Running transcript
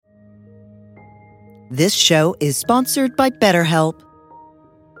This show is sponsored by BetterHelp.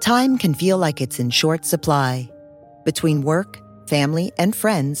 Time can feel like it's in short supply. Between work, family, and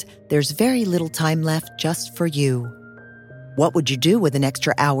friends, there's very little time left just for you. What would you do with an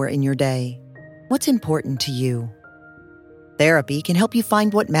extra hour in your day? What's important to you? Therapy can help you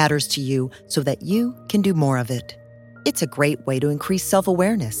find what matters to you so that you can do more of it. It's a great way to increase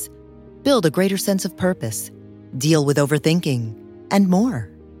self-awareness, build a greater sense of purpose, deal with overthinking, and more.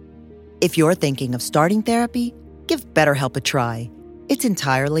 If you're thinking of starting therapy, give BetterHelp a try. It's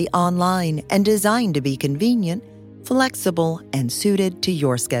entirely online and designed to be convenient, flexible, and suited to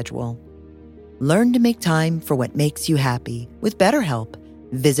your schedule. Learn to make time for what makes you happy with BetterHelp.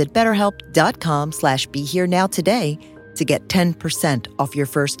 Visit BetterHelp.com/BeHereNow today to get 10% off your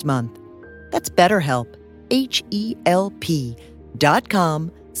first month. That's BetterHelp,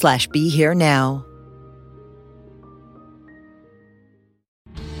 HELP.com/BeHereNow.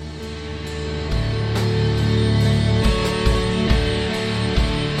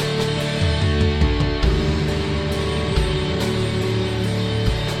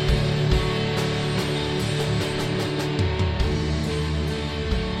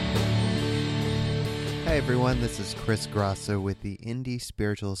 Hi everyone, this is Chris Grosso with the Indie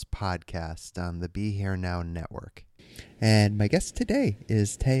Spirituals podcast on the Be Here Now network. And my guest today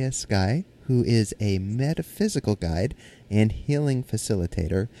is Tehya Sky, who is a metaphysical guide and healing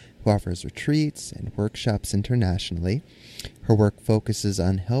facilitator who offers retreats and workshops internationally. Her work focuses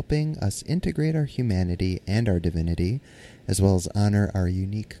on helping us integrate our humanity and our divinity, as well as honor our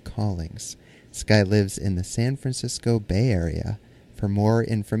unique callings. Sky lives in the San Francisco Bay Area. For more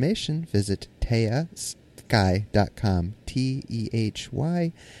information, visit tehyasky.com,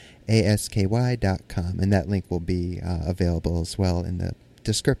 TEHYASKY.com, and that link will be available as well in the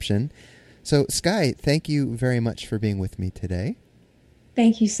description. So, Sky, thank you very much for being with me today.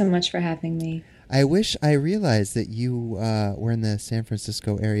 Thank you so much for having me. I wish I realized that you were in the San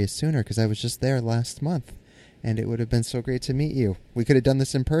Francisco area sooner, because I was just there last month, and it would have been so great to meet you. We could have done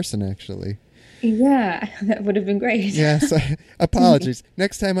this in person, actually. Yeah, that would have been great. Yes, apologies.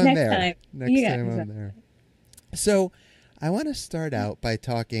 Next time I'm there. Next time I'm there. So, I want to start out by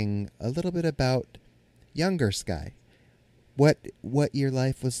talking a little bit about younger Sky. What your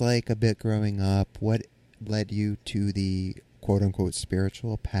life was like a bit growing up, what led you to the quote-unquote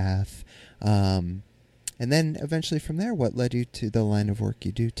spiritual path, and then eventually from there, what led you to the line of work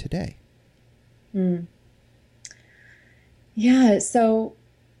you do today? Yeah, so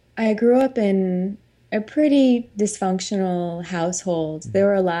I grew up in a pretty dysfunctional household. There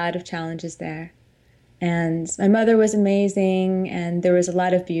were a lot of challenges there. And my mother was amazing, and there was a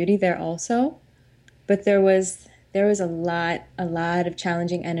lot of beauty there also. But there was a lot of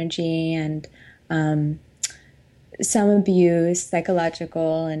challenging energy and some abuse,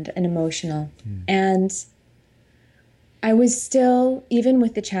 psychological and emotional. And I was still, even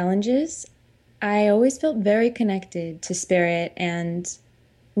with the challenges, I always felt very connected to spirit and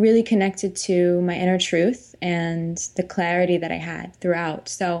really connected to my inner truth and the clarity that I had throughout.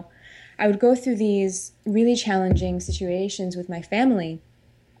 So I would go through these really challenging situations with my family,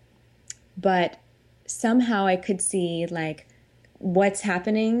 but somehow I could see like what's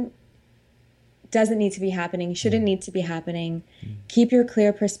happening doesn't need to be happening, shouldn't need to be happening. Keep your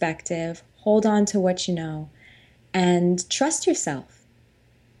clear perspective, hold on to what you know, and trust yourself.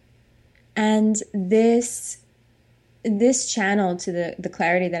 And this channel to the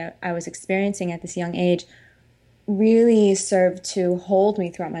clarity that I was experiencing at this young age really served to hold me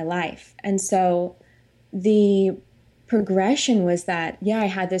throughout my life. And so the progression was that, yeah, I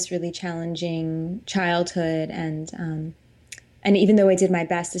had this really challenging childhood, and even though I did my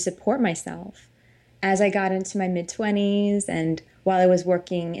best to support myself, as I got into my mid-20s and while I was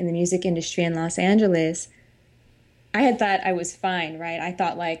working in the music industry in Los Angeles, I had thought I was fine, right? I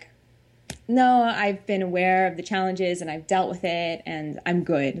thought like, no, I've been aware of the challenges and I've dealt with it and I'm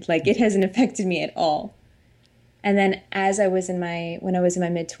good. Like it hasn't affected me at all. And then when I was in my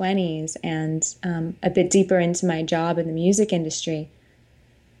mid-20s and a bit deeper into my job in the music industry,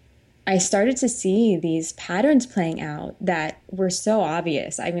 I started to see these patterns playing out that were so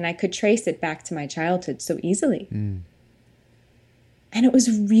obvious. I mean, I could trace it back to my childhood so easily. And it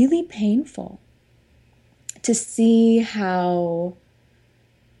was really painful to see how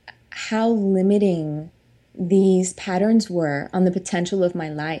limiting these patterns were on the potential of my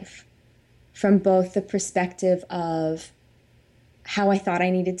life, from both the perspective of how I thought I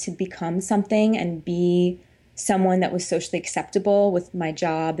needed to become something and be someone that was socially acceptable with my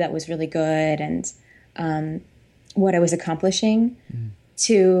job that was really good and what I was accomplishing,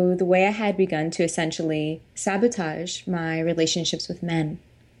 to the way I had begun to essentially sabotage my relationships with men.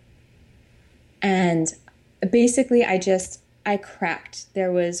 And basically, I cracked.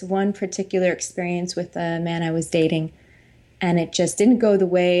 There was one particular experience with a man I was dating, and it just didn't go the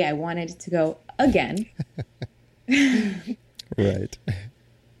way I wanted it to go again. Right.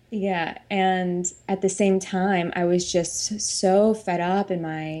 Yeah, and at the same time, I was just so fed up in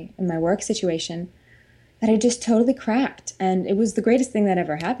my work situation that I just totally cracked. And it was the greatest thing that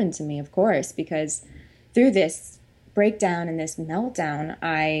ever happened to me, of course, because through this breakdown and this meltdown,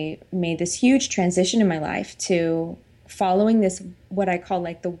 I made this huge transition in my life to following this, what I call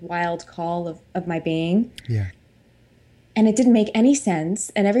like the wild call of my being. Yeah. And it didn't make any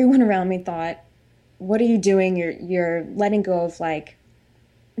sense. And everyone around me thought, what are you doing? You're letting go of like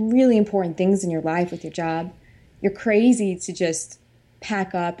really important things in your life with your job. You're crazy to just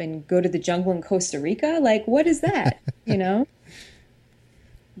pack up and go to the jungle in Costa Rica. Like, what is that? You know?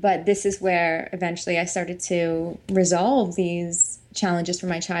 But this is where eventually I started to resolve these challenges from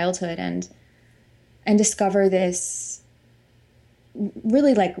my childhood and discover this,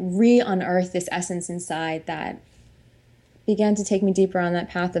 really like re-unearth this essence inside that began to take me deeper on that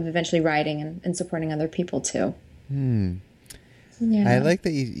path of eventually writing and supporting other people too. Yeah. I like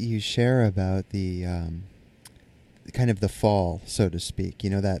that you share about the kind of the fall, so to speak, you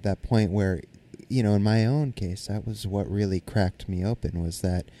know, that point where, you know, in my own case, that was what really cracked me open, was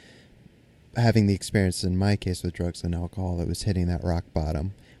that having the experience in my case with drugs and alcohol, that was hitting that rock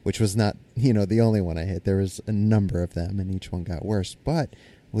bottom, which was not, you know, the only one I hit. There was a number of them and each one got worse. But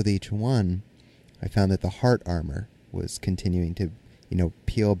with each one, I found that the heart armor was continuing to, you know,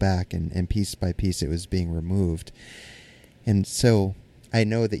 peel back and piece by piece it was being removed. And so I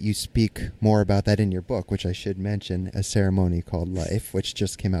know that you speak more about that in your book, which I should mention, A Ceremony Called Life, which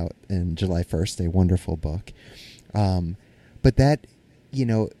just came out in July 1st, a wonderful book. But that, you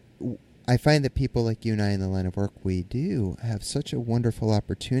know, I find that people like you and I in the line of work we do have such a wonderful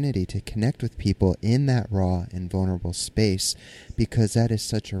opportunity to connect with people in that raw and vulnerable space, because that is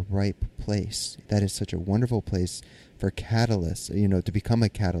such a ripe place. That is such a wonderful place for catalysts, you know, to become a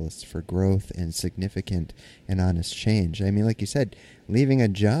catalyst for growth and significant and honest change. I mean, like you said, leaving a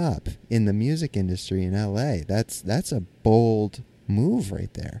job in the music industry in LA, that's a bold move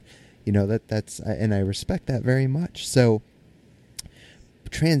right there. You know, that's and I respect that very much. So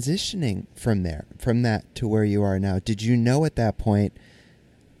transitioning from that to where you are now, did you know at that point,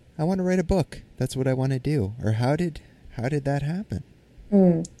 I want to write a book, that's what I want to do? Or how did that happen?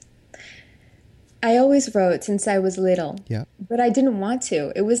 I always wrote since I was little. Yeah. But I didn't want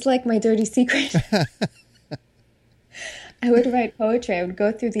to. It was like my dirty secret. I would write poetry. I would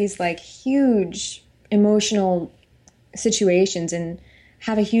go through these like huge emotional situations and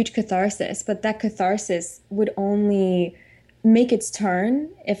have a huge catharsis, but that catharsis would only make its turn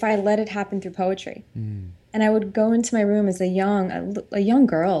if I let it happen through poetry. And I would go into my room as a young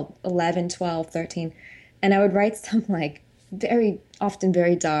girl, 11, 12, 13, and I would write some like very often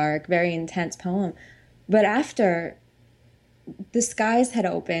very dark, very intense poem. But after the skies had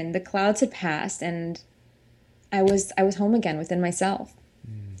opened, the clouds had passed, and I was home again within myself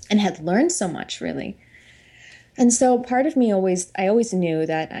and had learned so much, really. And so part of me I always knew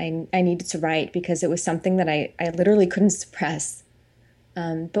that I needed to write, because it was something that I literally couldn't suppress.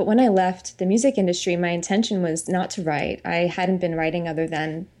 But when I left the music industry, my intention was not to write. I hadn't been writing other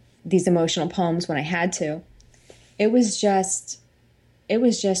than these emotional poems when I had to. It was just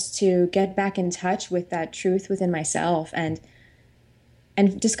to get back in touch with that truth within myself and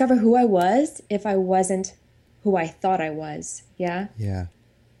discover who I was if I wasn't who I thought I was. Yeah. Yeah.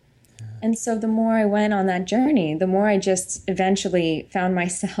 And so the more I went on that journey, the more I just eventually found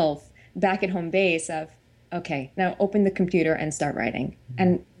myself back at home base of, okay, now open the computer and start writing,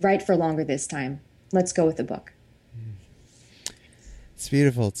 and write for longer this time. Let's go with the book. It's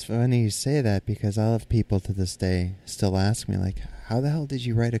beautiful. It's funny you say that, because I'll have people to this day still ask me, like, how the hell did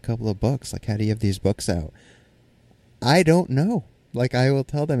you write a couple of books? Like, how do you have these books out? I don't know. Like, I will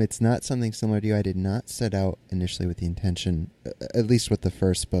tell them it's not something similar to you. I did not set out initially with the intention, at least with the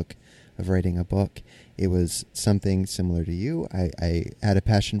first book, of writing a book. It was something similar to you. I had a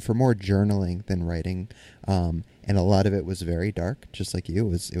passion for more journaling than writing, and a lot of it was very dark, just like you.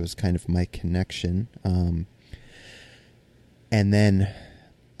 It was kind of my connection. And then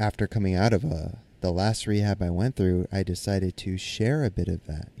after coming out of the last rehab I went through, I decided to share a bit of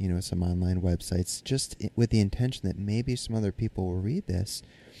that, you know, some online websites, just with the intention that maybe some other people will read this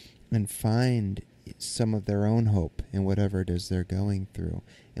and find some of their own hope in whatever it is they're going through.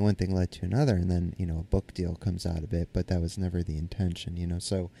 And one thing led to another, and then, you know, a book deal comes out of it, but that was never the intention, you know.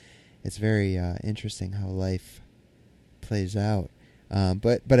 So it's very interesting how life plays out.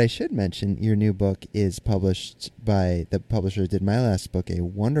 But I should mention, your new book is published by the publisher who did my last book, a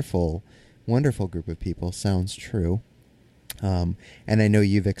wonderful wonderful group of people. Sounds true. And I know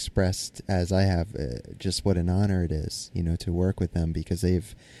you've expressed, as I have, just what an honor it is, to work with them, because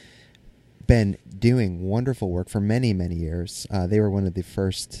they've been doing wonderful work for many, many years. They were one of the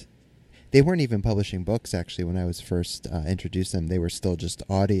first. They weren't even publishing books, actually, when I was first introduced them. They were still just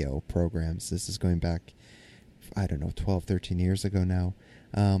audio programs. This is going back, 12, 13 years ago now.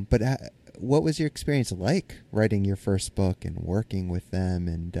 But what was your experience like writing your first book and working with them,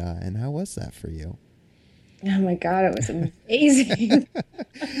 and how was that for you? Oh my God, it was amazing.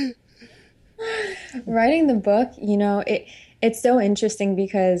 Writing the book, it's so interesting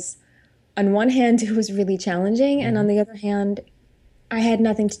because on one hand, it was really challenging. Mm-hmm. And on the other hand, I had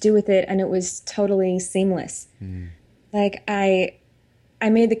nothing to do with it, and it was totally seamless. Mm. Like I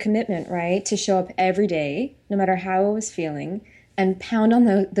made the commitment, right, to show up every day, no matter how I was feeling, and pound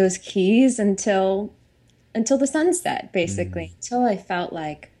on those keys until the sunset, basically, until I felt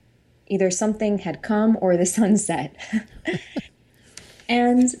like either something had come or the sun set.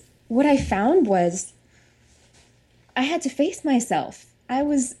 And what I found was I had to face myself.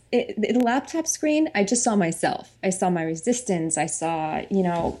 The laptop screen, I just saw myself. I saw my resistance. I saw,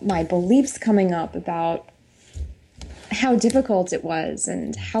 my beliefs coming up about how difficult it was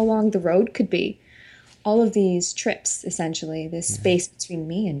and how long the road could be. All of these trips, essentially, this space between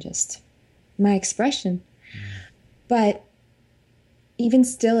me and just my expression. But even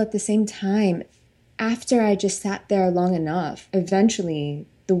still, at the same time, after I just sat there long enough, eventually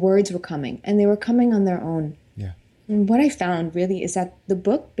the words were coming, and they were coming on their own. Yeah. And what I found really is that the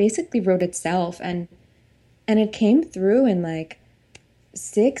book basically wrote itself, and it came through in like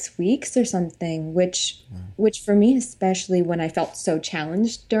 6 weeks or something, which for me, especially when I felt so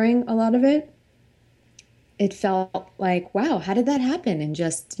challenged during a lot of it, it felt like, wow, how did that happen? And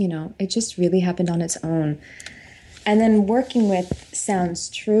just, it just really happened on its own. And then working with Sounds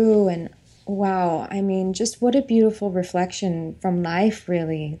True, and wow, I mean, just what a beautiful reflection from life,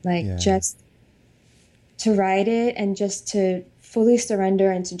 really. Like just to write it and just to fully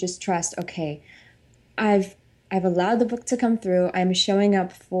surrender and to just trust, okay, I've allowed the book to come through. I'm showing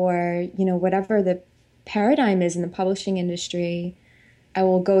up for, whatever the paradigm is in the publishing industry. I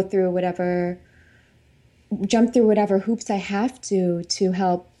will jump through whatever hoops I have to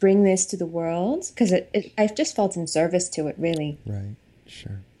help bring this to the world, because I've just felt in service to it, really. Right,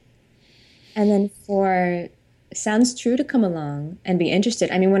 sure. And then for Sounds True to come along and be interested.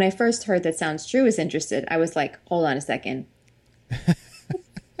 I mean, when I first heard that Sounds True is interested, I was like, hold on a second.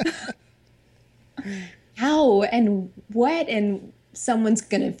 How and what? And someone's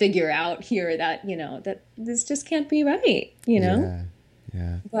going to figure out here that, that this just can't be right, Yeah.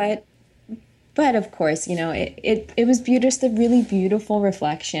 But of course, it was just a really beautiful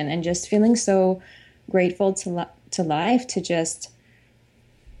reflection, and just feeling so grateful to life, to just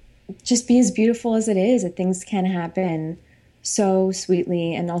be as beautiful as it is, that things can happen so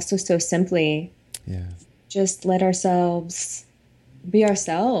sweetly and also so simply. Yeah. Just let ourselves be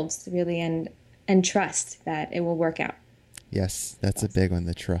ourselves, really, and trust that it will work out. Yes, that's a big one,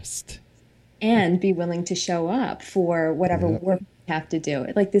 the trust. And be willing to show up for whatever work we have to do.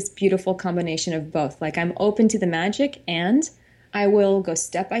 Like this beautiful combination of both. Like, I'm open to the magic, and I will go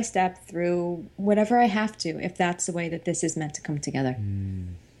step by step through whatever I have to, if that's the way that this is meant to come together.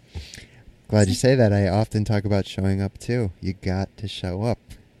 Glad you say that. I often talk about showing up too. You got to show up.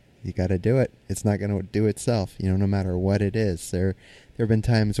 You got to do it. It's not going to do itself, no matter what it is. There have been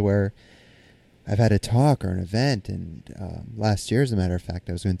times where I've had a talk or an event, and last year, as a matter of fact,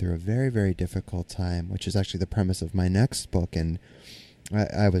 I was going through a very, very difficult time, which is actually the premise of my next book, and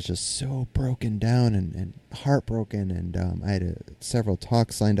I was just so broken down and heartbroken, and I had several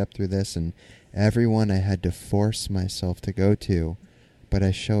talks lined up through this, and everyone I had to force myself to go to, but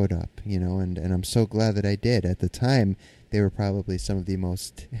I showed up, and I'm so glad that I did. At the time, they were probably some of the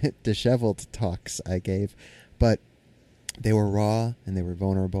most disheveled talks I gave, but they were raw and they were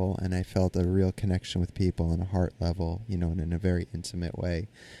vulnerable, and I felt a real connection with people on a heart level, and in a very intimate way.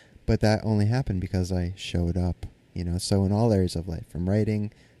 But that only happened because I showed up, So in all areas of life, from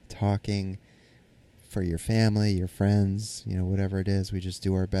writing, talking, for your family, your friends, whatever it is, we just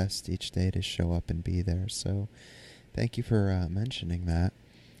do our best each day to show up and be there. So thank you for mentioning that.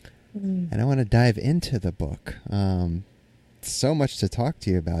 And I want to dive into the book. So much to talk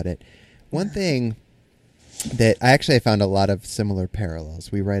to you about it. One thing that I found a lot of similar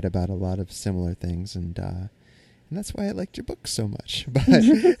parallels. We write about a lot of similar things, and that's why I liked your book so much. But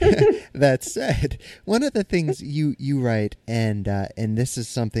that said, one of the things you write, and this is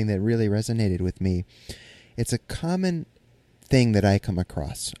something that really resonated with me, it's a common thing that I come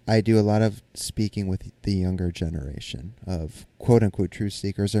across. I do a lot of speaking with the younger generation of quote-unquote truth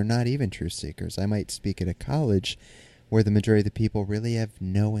seekers or not even truth seekers. I might speak at a college where the majority of the people really have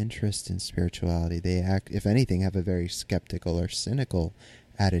no interest in spirituality. They if anything, have a very skeptical or cynical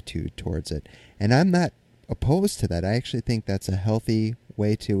attitude towards it. And I'm not opposed to that. I actually think that's a healthy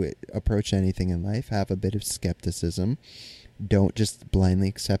way to approach anything in life. Have a bit of skepticism. Don't just blindly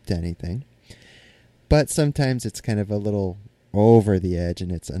accept anything. But sometimes it's kind of a little over the edge, and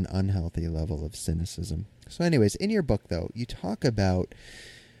it's an unhealthy level of cynicism. So anyways, in your book, though, you talk about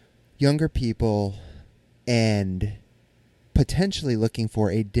younger people and potentially looking for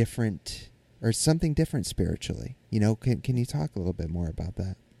a different or something different spiritually. Can you talk a little bit more about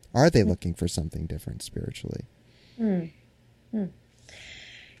that? Are they looking for something different spiritually?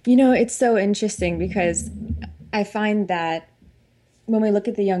 It's so interesting because I find that when we look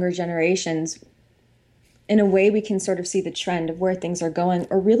at the younger generations, in a way we can sort of see the trend of where things are going,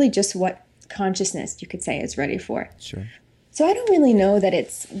 or really just what consciousness, you could say, is ready for. Sure. So I don't really know that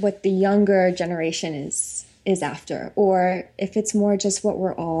it's what the younger generation is after, or if it's more just what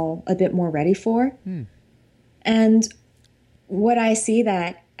we're all a bit more ready for. And what I see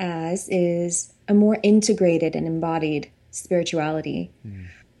that as is a more integrated and embodied spirituality.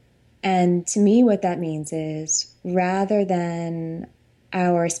 And to me, what that means is rather than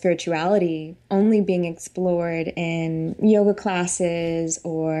our spirituality only being explored in yoga classes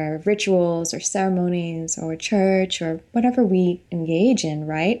or rituals or ceremonies or church or whatever we engage in,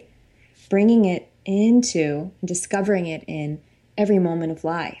 right? Bringing it into, discovering it in every moment of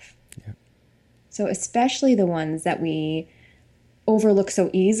life. Yeah. So especially the ones that we overlook so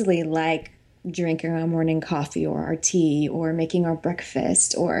easily, like drinking our morning coffee or our tea or making our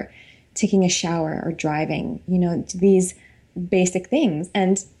breakfast or taking a shower or driving, these basic things.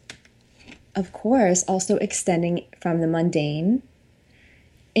 And of course, also extending from the mundane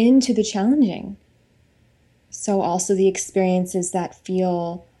into the challenging. So also the experiences that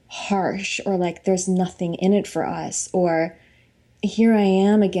feel harsh or like there's nothing in it for us, or here I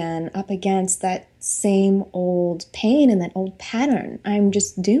am again up against that same old pain and that old pattern. I'm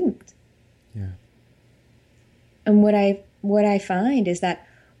just doomed. Yeah. And what I find is that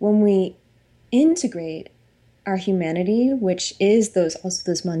when we integrate our humanity, which is those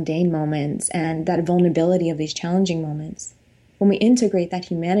mundane moments and that vulnerability of these challenging moments, when we integrate that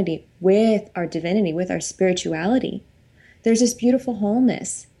humanity with our divinity, with our spirituality, there's this beautiful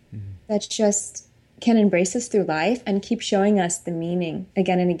wholeness that just can embrace us through life and keep showing us the meaning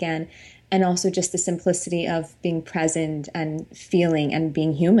again and again, and also just the simplicity of being present and feeling and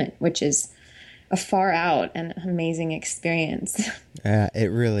being human, which is a far out and amazing experience. Yeah, it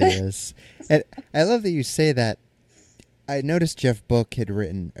really is. And I love that you say that. I noticed Jeff Brown had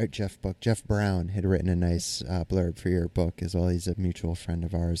written a nice blurb for your book as well. He's a mutual friend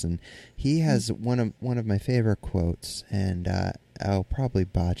of ours, and he has one of my favorite quotes, and I'll probably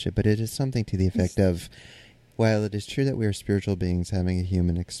botch it, but it is something to the effect of, while it is true that we are spiritual beings having a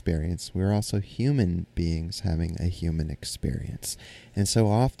human experience, we are also human beings having a human experience. And so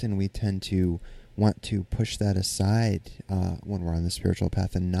often we tend to want to push that aside when we're on the spiritual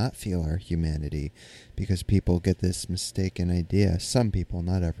path and not feel our humanity, because people get this mistaken idea, some people,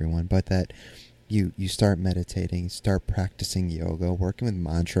 not everyone, but that you start meditating, start practicing yoga, working with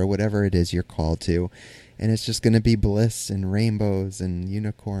mantra, whatever it is you're called to, and it's just going to be bliss and rainbows and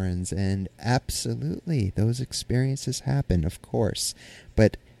unicorns. And absolutely, those experiences happen, of course,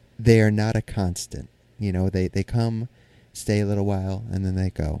 but they are not a constant. They come, stay a little while, and then they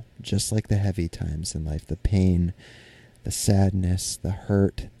go. Just like the heavy times in life, the pain, the sadness, the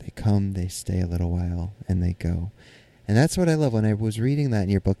hurt, they come, they stay a little while, and they go. And that's what I love. When I was reading that in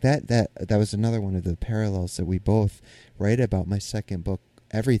your book, that was another one of the parallels that we both write about. My second book,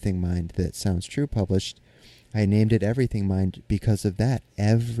 Everything Mind, that Sounds True, published, I named it Everything Mind because of that.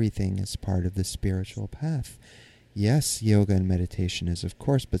 Everything is part of the spiritual path. Yes, yoga and meditation is, of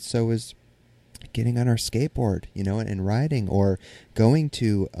course, but so is getting on our skateboard, and riding, or going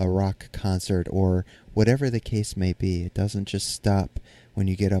to a rock concert, or whatever the case may be. It doesn't just stop when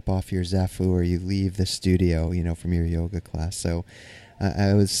you get up off your zafu or you leave the studio, from your yoga class. So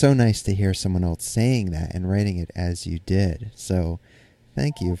it was so nice to hear someone else saying that and writing it as you did. So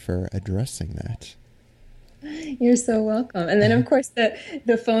thank you for addressing that. You're so welcome. And then, of course,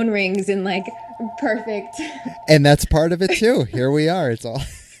 the phone rings in perfect. And that's part of it, too. Here we are. It's all...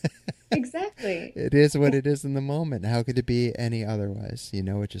 Exactly. It is what it is in the moment. How could it be any otherwise?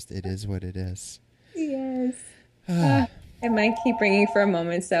 It is what it is. Yes. It might keep ringing for a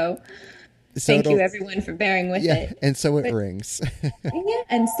moment, so So Thank you, everyone, for bearing with yeah, it. and so it But rings. yeah,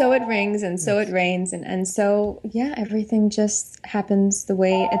 and so it rings, and so it Yes. rains, and so yeah, everything just happens the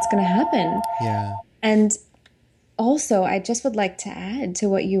way it's going to happen. Yeah, And also, I just would like to add to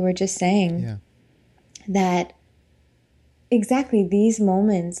what you were just saying yeah, that exactly these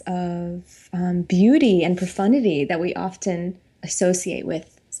moments of beauty and profundity that we often associate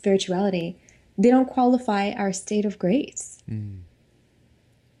with spirituality, they don't qualify our state of grace. mm,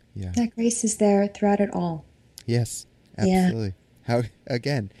 yeah. That grace is there throughout it all. Yes, Yeah. absolutely. How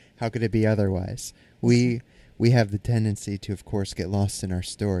again? How could it be otherwise? Exactly. We have the tendency to, of course, get lost in our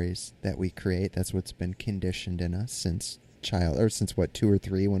stories that we create. That's what's been conditioned in us since child, or since what 2 or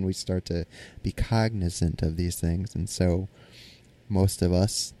 3, when we start to be cognizant of these things. And so, most of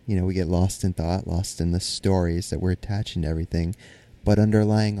us, we get lost in thought, lost in the stories that we're attaching to everything. But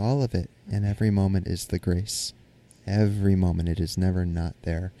underlying all of it, and every moment, is the grace. Every moment, it is never not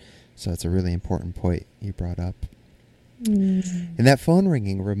there. So it's a really important point you brought up. Mm. And that phone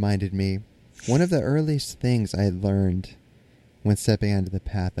ringing reminded me, one of the earliest things I learned when stepping onto the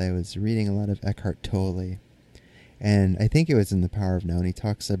path, I was reading a lot of Eckhart Tolle. And I think it was in The Power of Now, and he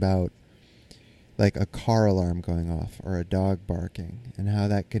talks about like a car alarm going off or a dog barking, and how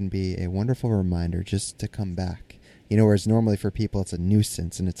that can be a wonderful reminder just to come back. Whereas normally for people it's a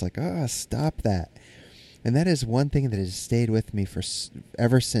nuisance, and it's like, oh, stop that. And that is one thing that has stayed with me for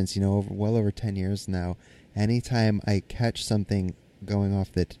ever since, well over 10 years now. Anytime I catch something going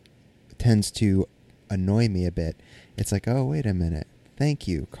off that tends to annoy me a bit, it's like, oh, wait a minute. Thank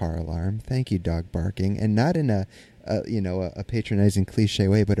you, car alarm. Thank you, dog barking. And not in a patronizing cliche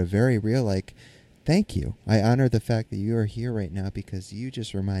way, but a very real, like, thank you. I honor the fact that you are here right now because you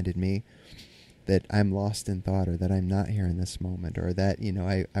just reminded me that I'm lost in thought, or that I'm not here in this moment, or that,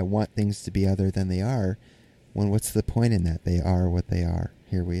 I want things to be other than they are, when what's the point in that? They are what they are.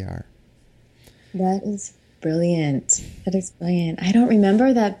 Here we are. That is brilliant. That is brilliant. I don't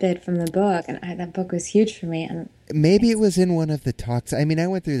remember that bit from the book, and that book was huge for me. And Maybe it was in one of the talks. I mean, I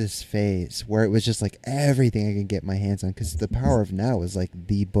went through this phase where it was just like everything I could get my hands on, because The Power of Now was like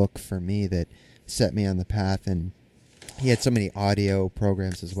the book for me that set me on the path, and he had so many audio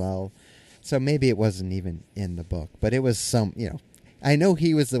programs as well. So maybe it wasn't even in the book, but it was I know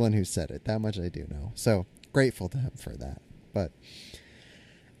he was the one who said it. That much I do know. So grateful to him for that. But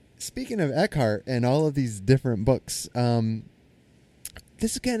speaking of Eckhart and all of these different books, this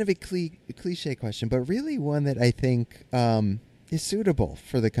is kind of a cliche question, but really one that I think is suitable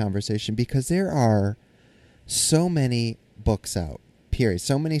for the conversation, because there are so many books out, period.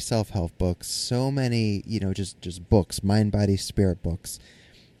 So many self-help books, so many, just books, mind, body, spirit books.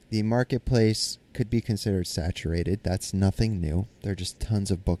 The marketplace could be considered saturated. That's nothing new. There are just tons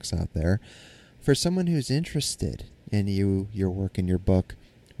of books out there. For someone who's interested in your work, and your book,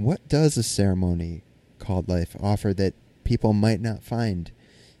 what does a ceremony called life offer that people might not find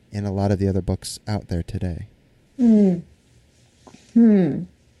in a lot of the other books out there today?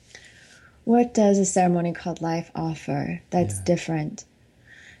 What does a ceremony called life offer that's Yeah. different?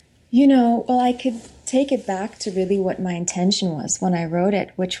 Well, I could take it back to really what my intention was when I wrote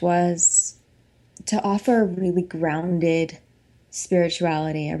it, which was to offer a really grounded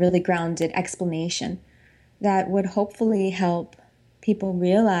spirituality, a really grounded explanation that would hopefully help people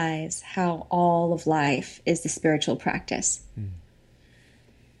realize how all of life is the spiritual practice.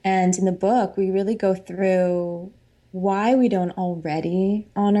 And in the book, we really go through why we don't already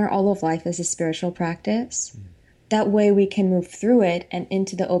honor all of life as a spiritual practice. That way we can move through it and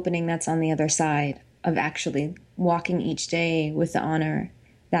into the opening that's on the other side of actually walking each day with the honor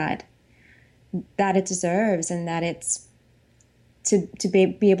that it deserves, and that it's to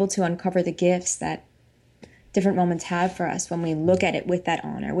be able to uncover the gifts that different moments have for us when we look at it with that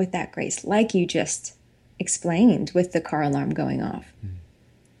honor, with that grace, like you just explained with the car alarm going off.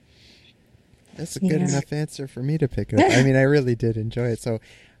 That's a good enough answer for me to pick up. I mean, I really did enjoy it. So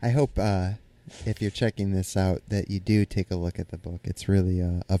I hope if you're checking this out, that you do take a look at the book. It's really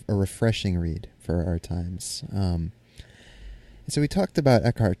a refreshing read for our times. And so we talked about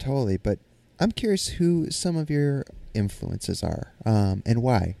Eckhart Tolle, but I'm curious who some of your influences are, and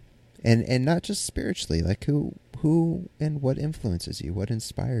why. And not just spiritually, like who and what influences you, what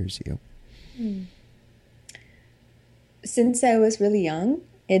inspires you? Since I was really young,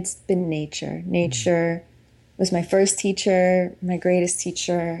 it's been nature. Nature was my first teacher, my greatest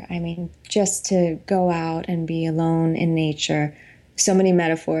teacher. I mean, just to go out and be alone in nature. So many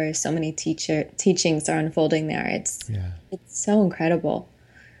metaphors, so many teachings are unfolding there. It's so incredible.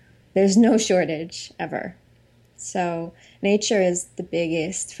 There's no shortage ever. So nature is the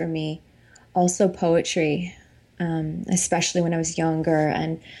biggest for me. Also poetry. especially when I was younger,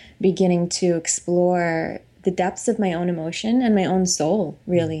 and beginning to explore the depths of my own emotion and my own soul,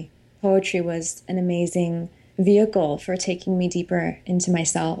 really. Poetry was an amazing vehicle for taking me deeper into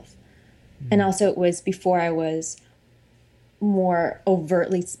myself. And also it was before I was more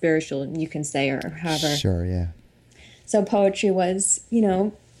overtly spiritual, you can say, or however. Sure, yeah. So poetry was,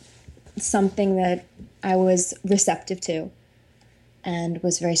 something that I was receptive to and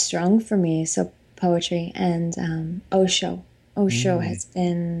was very strong for me. So poetry and Osho. Osho has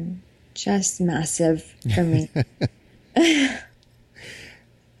been just massive for me.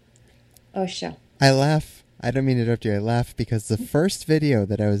 Osho. I laugh. I don't mean to interrupt you. I laugh because the first video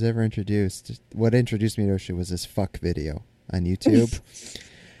that I was ever introduced, what introduced me to Osho was this fuck video on YouTube.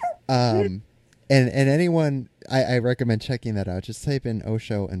 And anyone, I recommend checking that out. Just type in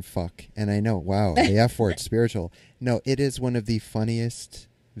Osho and fuck. And I know, wow, the F word, spiritual. No, it is one of the funniest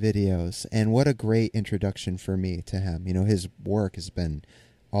videos. And what a great introduction for me to him. His work has been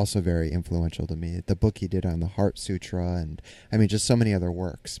also very influential to me. The book he did on the Heart Sutra and, just so many other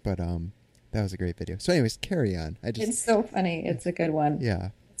works. But that was a great video. So anyways, carry on. It's so funny. It's a good one.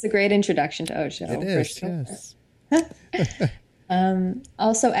 Yeah. It's a great introduction to Osho. It is, sure. yes.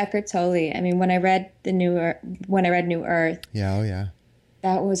 Also Eckhart Tolle. When I read New Earth. Yeah, oh yeah.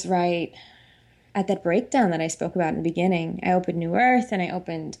 That was right at that breakdown that I spoke about in the beginning. I opened New Earth and I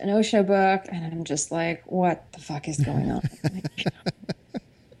opened an Osho book, and I'm just like, what the fuck is going on?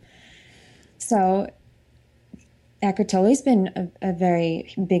 So Eckhart Tolle's been a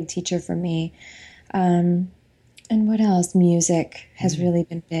very big teacher for me. And what else? Music has really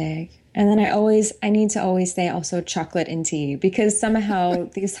been big. And then I need to always say also chocolate and tea, because somehow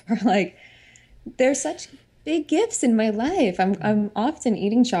these are they're such big gifts in my life. I'm often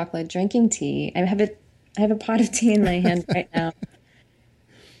eating chocolate, drinking tea. I have a pot of tea in my hand right now.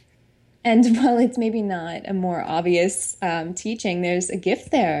 And while it's maybe not a more obvious teaching, there's a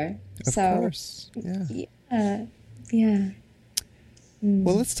gift there. Of course, yeah. Yeah.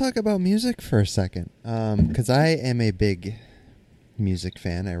 Well, let's talk about music for a second, because I am a big music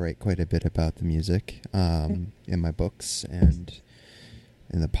fan. I write quite a bit about the music in my books and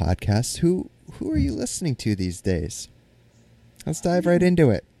in the podcast. Who are you listening to these days? Let's dive right into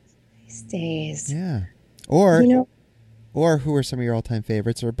it. These days. Yeah. Or who are some of your all-time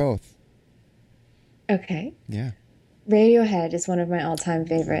favorites, or both? Okay. Yeah. Radiohead is one of my all-time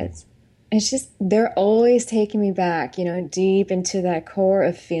favorites. It's just, they're always taking me back, deep into that core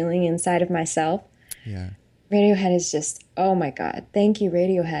of feeling inside of myself. Yeah. Radiohead is just, oh my God. Thank you,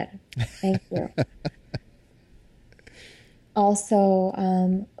 Radiohead. Thank you.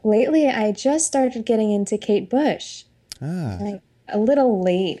 Also, lately I just started getting into Kate Bush. A little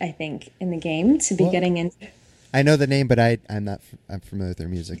late, I think, in the game to be getting into. I know the name, but I'm familiar with their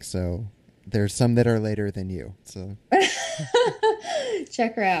music, so there's some that are later than you. So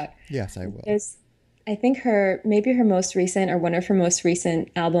check her out. Yes, I will. I think her most recent, or one of her most recent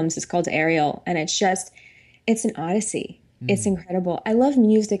albums, is called Ariel, and it's an odyssey. It's incredible. I love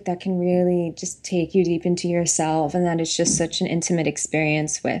music that can really just take you deep into yourself, and that is just such an intimate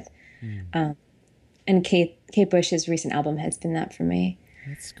experience with. And Kate Bush's recent album has been that for me.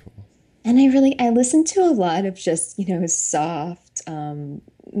 That's cool. And I listen to a lot of just, soft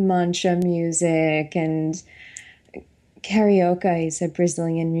mantra music, and Carioca is a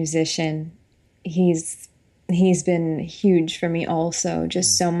Brazilian musician. He's been huge for me also.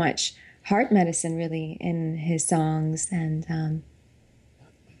 Just so much heart medicine really in his songs, and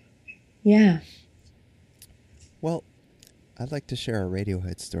yeah. Well, I'd like to share a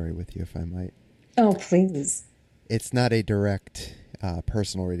Radiohead story with you, if I might. Oh, please. It's not a direct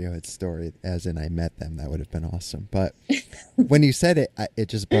personal Radiohead story, as in I met them. That would have been awesome. But when you said it, it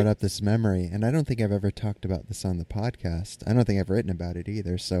just brought up this memory, and I don't think I've ever talked about this on the podcast. I don't think I've written about it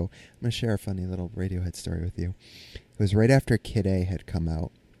either, so I'm going to share a funny little Radiohead story with you. It was right after Kid A had come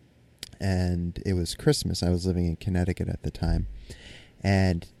out, and it was Christmas. I was living in Connecticut at the time,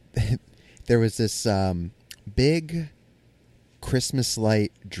 and there was this big Christmas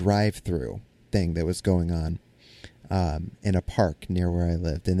light drive-through thing that was going on in a park near where I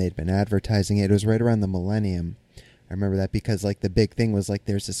lived, and they'd been advertising it. It was right around the Millennium. I remember that because the big thing was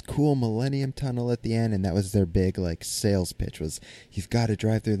there's this cool Millennium Tunnel at the end, and that was their big sales pitch was, you've got to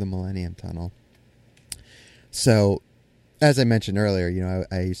drive through the Millennium Tunnel. So as I mentioned earlier,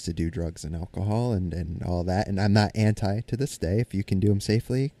 I used to do drugs and alcohol and all that, and I'm not anti to this day. If you can do them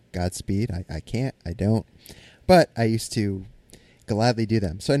safely, Godspeed. I can't, I don't, but I used to gladly do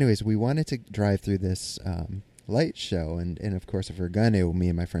them. So anyways, we wanted to drive through this light show, and of course, if we're gonna, me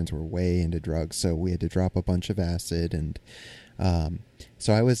and my friends were way into drugs, so we had to drop a bunch of acid, and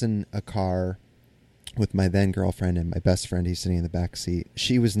so I was in a car with my then girlfriend and my best friend. He's sitting in the back seat.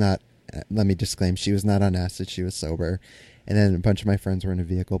 She was not, let me disclaim, she was not on acid. She was sober. And then a bunch of my friends were in a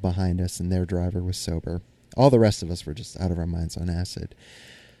vehicle behind us, and their driver was sober. All the rest of us were just out of our minds on acid.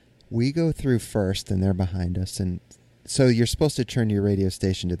 We go through first, and they're behind us. And so you're supposed to turn your radio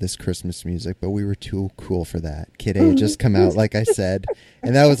station to this Christmas music, but we were too cool for that. Kid A had just come out, like I said.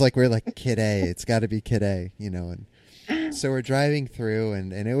 And that was like, we're like, Kid A, it's got to be Kid A, you know. And so we're driving through,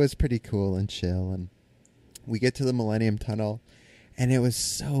 and it was pretty cool and chill. And we get to the Millennium Tunnel, and it was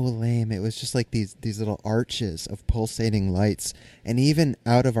so lame. It was just like these little arches of pulsating lights. And even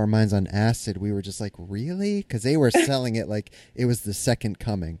out of our minds on acid, we were just like, really? Because they were selling it like it was the second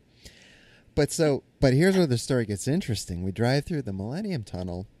coming. But here's where the story gets interesting. We drive through the Millennium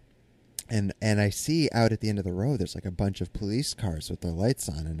Tunnel, and I see out at the end of the road, there's like a bunch of police cars with their lights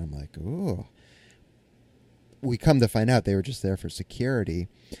on, and I'm like, ooh. We come to find out they were just there for security.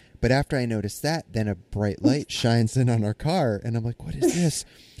 But after I noticed that, then a bright light shines in on our car, and I'm like, what is this?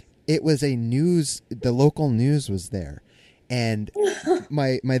 It was the local news was there. And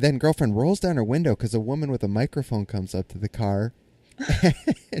my then girlfriend rolls down her window because a woman with a microphone comes up to the car.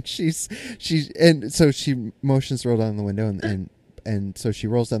 And so she motions to roll down the window, and so she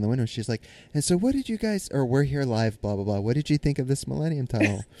rolls down the window, and she's like, and so what did you guys, or we're here live, blah, blah, blah. What did you think of this Millennium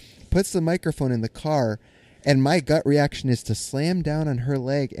Tunnel? Puts the microphone in the car. And my gut reaction is to slam down on her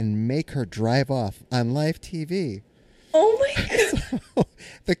leg and make her drive off on live TV. Oh, my God. So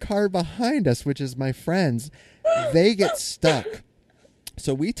the car behind us, which is my friends, they get stuck.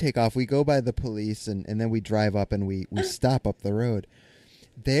 So we take off. We go by the police, and then we drive up, and we stop up the road.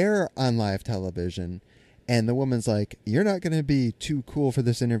 They're on live television, and the woman's like, you're not going to be too cool for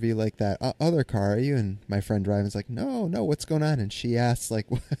this interview like that other car, are you? And my friend driving's like, no, what's going on? And she asks, like,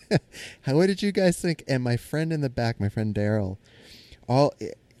 what did you guys think? And my friend in the back, my friend Daryl,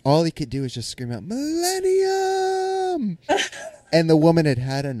 all he could do is just scream out, Millennium! And the woman had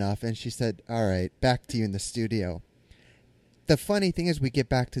had enough, and she said, all right, back to you in the studio. The funny thing is, we get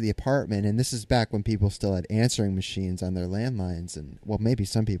back to the apartment, and this is back when people still had answering machines on their landlines, and, well, maybe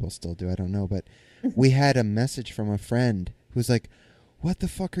some people still do, I don't know, but we had a message from a friend who's like, what the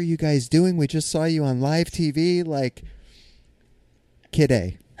fuck are you guys doing? We just saw you on live TV, like, Kid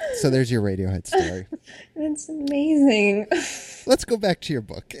A. So there's your Radiohead story. That's amazing. Let's go back to your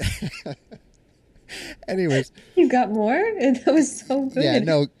book. Anyways. You got more? That was so good. Yeah,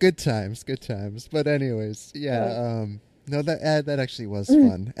 no, good times. But anyways, yeah, no, that actually was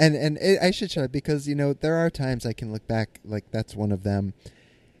fun. And I should shut up because, you know, there are times I can look back, like that's one of them.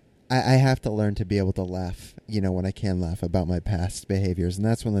 I have to learn to be able to laugh, you know, when I can laugh about my past behaviors. And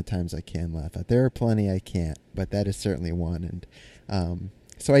that's one of the times I can laugh at. There are plenty I can't, but that is certainly one. And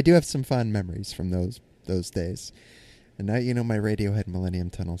so I do have some fond memories from those days. And now you know my Radiohead Millennium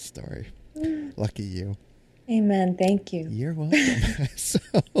Tunnel story. Lucky you. Amen. Thank you. You're welcome. So,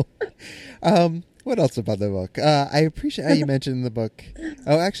 what else about the book? I appreciate how you mentioned the book.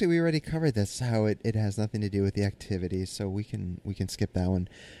 Oh, actually, we already covered this, how it has nothing to do with the activity, so we can skip that one.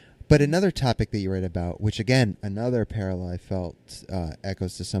 But another topic that you write about, which again, another parallel I felt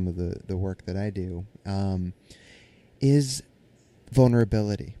echoes to some of the work that I do, is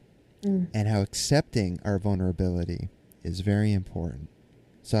vulnerability, and how accepting our vulnerability is very important.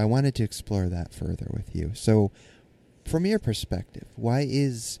 So I wanted to explore that further with you. So from your perspective, why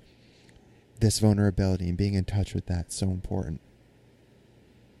is this vulnerability and being in touch with that so important?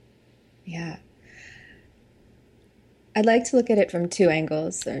 Yeah. I'd like to look at it from two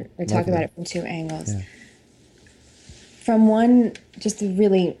angles, or talk about it from two angles. Yeah. From one, just a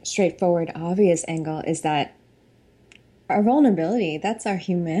really straightforward, obvious angle is that our vulnerability, that's our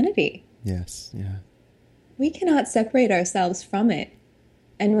humanity. Yes, yeah. We cannot separate ourselves from it.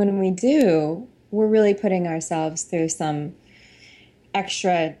 And when we do, we're really putting ourselves through some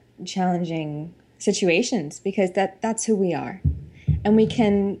extra challenging situations because that's who we are. And we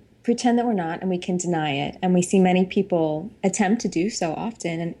can pretend that we're not, and we can deny it. And we see many people attempt to do so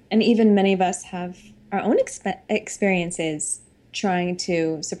often. And even many of us have our own experiences trying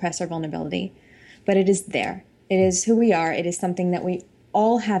to suppress our vulnerability. But it is there. It is who we are. It is something that we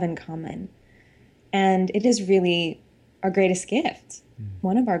all have in common. And it is really our greatest gift,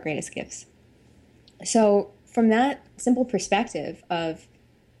 one of our greatest gifts. So from that simple perspective of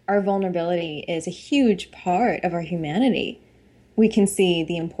our vulnerability is a huge part of our humanity, we can see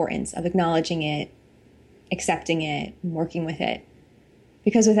the importance of acknowledging it, accepting it, working with it.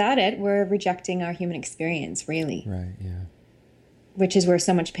 Because without it, we're rejecting our human experience, really. Right, yeah. Which is where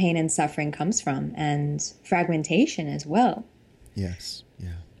so much pain and suffering comes from, and fragmentation as well. Yes,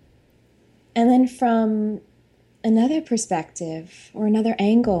 yeah. And then from another perspective, or another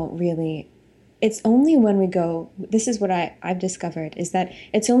angle, really, it's only when we go, this is what I've discovered, is that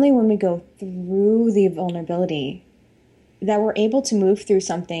it's only when we go through the vulnerability that we're able to move through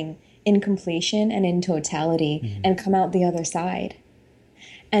something in completion and in totality and come out the other side.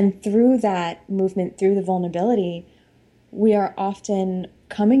 And through that movement, through the vulnerability, we are often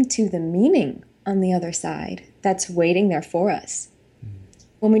coming to the meaning on the other side that's waiting there for us.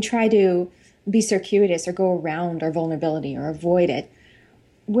 When we try to be circuitous or go around our vulnerability or avoid it,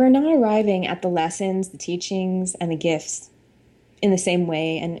 we're not arriving at the lessons, the teachings, and the gifts in the same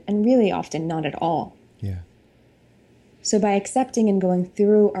way, and really often not at all. Yeah. So by accepting and going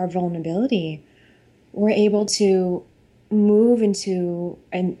through our vulnerability, we're able to move into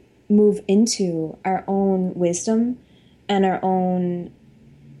our own wisdom and our own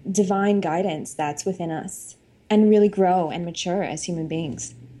divine guidance that's within us, and really grow and mature as human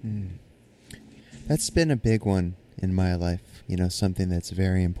beings. That's been a big one in my life, something that's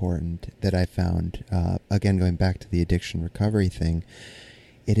very important that I found, again, going back to the addiction recovery thing.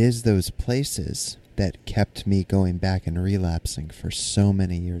 It is those places that kept me going back and relapsing for so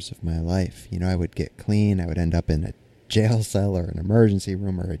many years of my life. I would get clean, I would end up in a jail cell or an emergency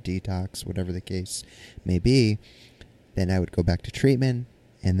room or a detox, whatever the case may be. Then I would go back to treatment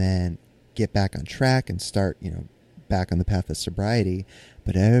and then get back on track and start, back on the path of sobriety.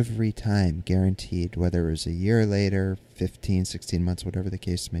 But every time, guaranteed, whether it was a year later, 15, 16 months, whatever the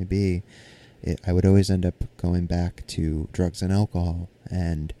case may be, I would always end up going back to drugs and alcohol.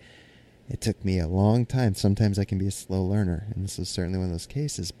 And it took me a long time. Sometimes I can be a slow learner, and this was certainly one of those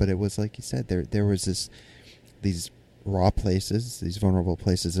cases. But it was like you said, there was these raw places, these vulnerable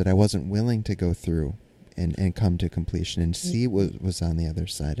places that I wasn't willing to go through and come to completion and see what was on the other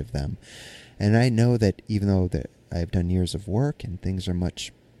side of them. And I know that even though that I've done years of work and things are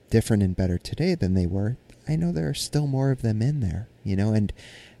much different and better today than they were, I know there are still more of them in there, and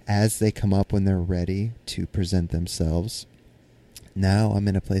as they come up when they're ready to present themselves, now I'm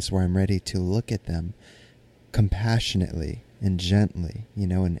in a place where I'm ready to look at them compassionately and gently,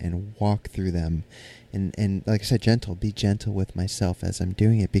 and walk through them. And like I said, be gentle with myself as I'm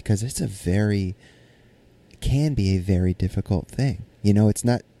doing it, because it can be a very difficult thing. It's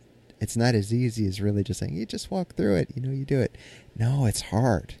not as easy as really just saying, you just walk through it, you do it. No, it's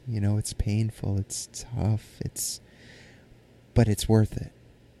hard, it's painful, it's tough, but it's worth it.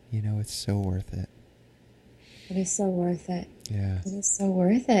 It's so worth it. It is so worth it. Yeah. It is so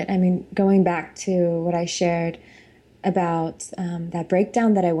worth it. I mean, going back to what I shared about that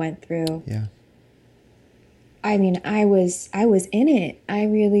breakdown that I went through. Yeah. I mean, I was in it. I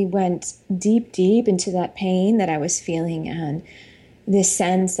really went deep into that pain that I was feeling and this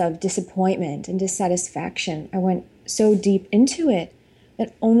sense of disappointment and dissatisfaction. I went so deep into it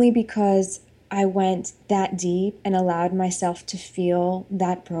that only because I went that deep and allowed myself to feel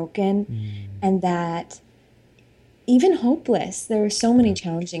that broken and that even hopeless. There were so many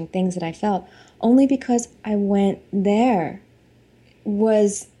challenging things that I felt. Only because I went there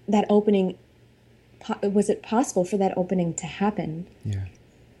was that opening. Was it possible for that opening to happen? Yeah.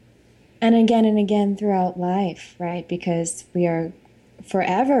 And again throughout life, right? Because we are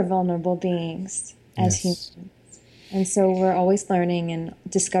forever vulnerable beings as humans. And so we're always learning and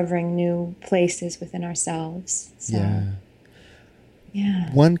discovering new places within ourselves. So,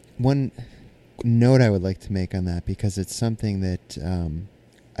 yeah. One note I would like to make on that, because it's something that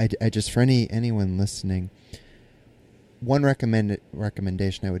I just, for anyone listening, one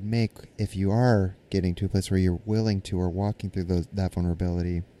recommendation I would make, if you are getting to a place where you're willing to or walking through that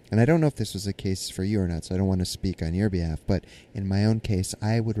vulnerability, and I don't know if this was the case for you or not, so I don't want to speak on your behalf, but in my own case,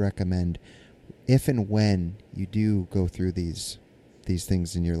 I would recommend, if and when you do go through these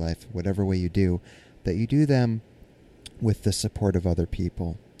things in your life, whatever way you do, that you do them with the support of other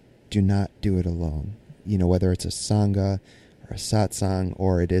people. Do not do it alone. Whether it's a sangha or a satsang,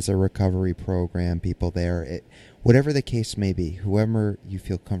 or it is a recovery program, people there, whatever the case may be, whoever you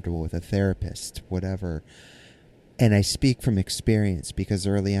feel comfortable with, a therapist, whatever. And I speak from experience, because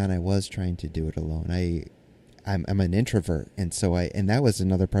early on I was trying to do it alone. I'm an introvert, and so and that was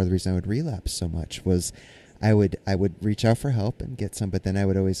another part of the reason I would relapse so much, was I would reach out for help and get some, but then I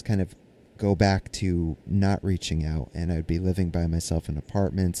would always kind of go back to not reaching out, and I'd be living by myself in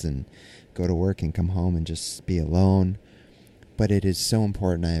apartments and go to work and come home and just be alone. But it is so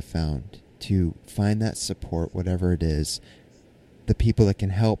important, I have found, to find that support, whatever it is, the people that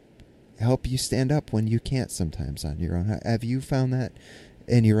can help you stand up when you can't sometimes on your own. Have you found that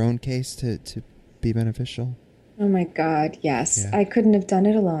in your own case to be beneficial? Oh my God, yes. Yeah. I couldn't have done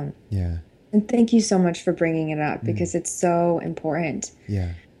it alone. Yeah. And thank you so much for bringing it up, because it's so important.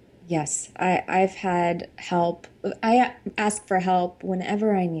 Yeah. Yes, I've had help. I ask for help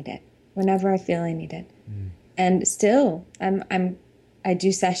whenever I need it. whenever I feel I need it. And still, I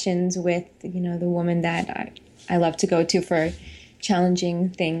do sessions with, the woman that I love to go to for challenging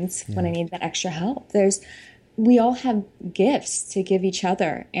things when I need that extra help. We all have gifts to give each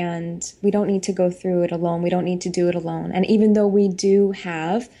other, and we don't need to go through it alone. We don't need to do it alone. And even though we do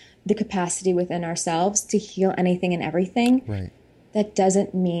have the capacity within ourselves to heal anything and everything, right, that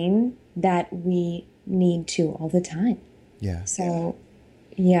doesn't mean that we need to all the time. Yeah. So,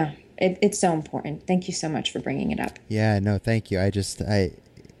 yeah, it's so important. Thank you so much for bringing it up. Yeah, no, thank you.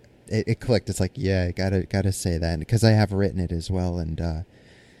 It clicked. It's like, yeah, I gotta say that, because I have written it as well, and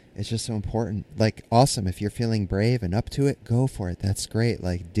it's just so important. Like, awesome. If you're feeling brave and up to it, go for it. That's great.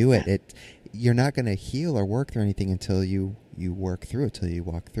 Like, do it. You're not going to heal or work through anything until you work through it, till you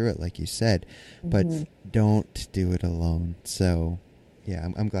walk through it, like you said. But don't do it alone. So, yeah,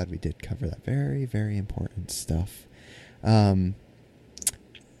 I'm glad we did cover that. Very, very important stuff.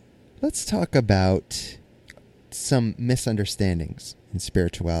 Let's talk about some misunderstandings in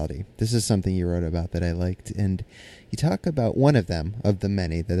spirituality. This is something you wrote about that I liked, and you talk about one of them, of the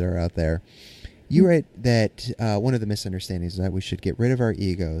many that are out there. You write that one of the misunderstandings is that we should get rid of our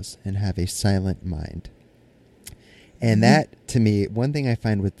egos and have a silent mind. And that, to me, one thing I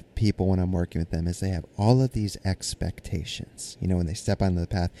find with people when I'm working with them is they have all of these expectations, when they step onto the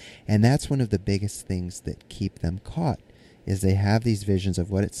path. And that's one of the biggest things that keep them caught, is they have these visions of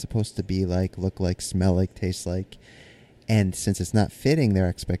what it's supposed to be like, look like, smell like, taste like. And since it's not fitting their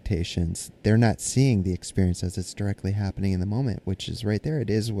expectations, they're not seeing the experience as it's directly happening in the moment, which is right there. It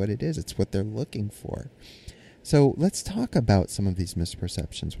is what it is. It's what they're looking for. So let's talk about some of these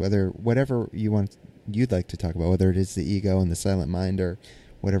misperceptions, whatever you'd like to talk about, whether it is the ego and the silent mind or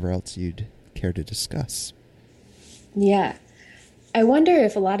whatever else you'd care to discuss. Yeah. I wonder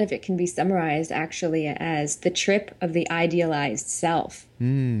if a lot of it can be summarized actually as the trip of the idealized self.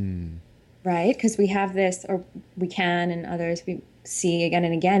 Right? Because we have this, or we can, and others we see again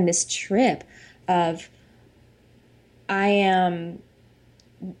and again, this trip of I am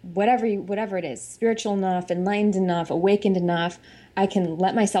whatever it is, spiritual enough, enlightened enough, awakened enough, I can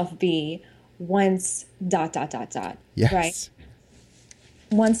let myself be once ... Yes. Right?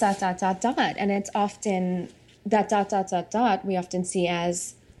 Once ... And it's often that ... we often see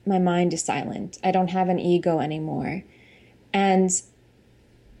as my mind is silent. I don't have an ego anymore. And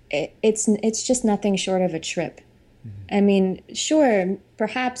it's just nothing short of a trip. I mean, sure,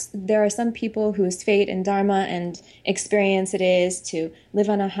 perhaps there are some people whose fate and dharma and experience it is to live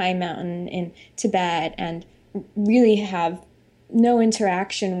on a high mountain in Tibet and really have no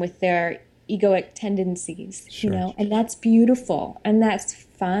interaction with their egoic tendencies, Sure. and that's beautiful and that's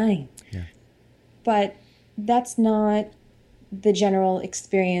fine. Yeah. But that's not the general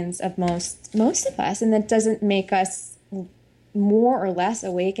experience of most of us, and that doesn't make us more or less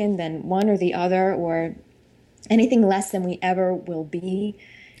awakened than one or the other, or anything less than we ever will be.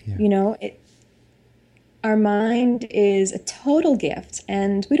 Yeah. Our mind is a total gift,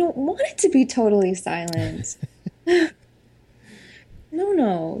 and we don't want it to be totally silent.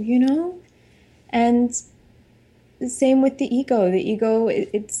 No. And the same with the ego. The ego,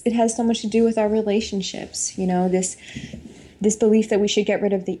 it has so much to do with our relationships. This belief that we should get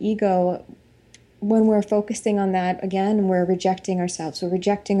rid of the ego. When we're focusing on that, again, we're rejecting ourselves. We're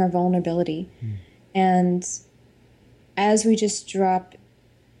rejecting our vulnerability. And as we just drop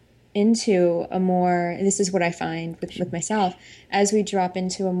into a more, this is what I find with myself, as we drop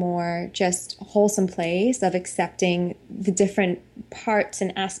into a more just wholesome place of accepting the different parts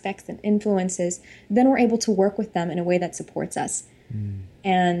and aspects and influences, then we're able to work with them in a way that supports us.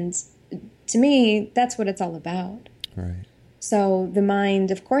 And to me, that's what it's all about. Right. So the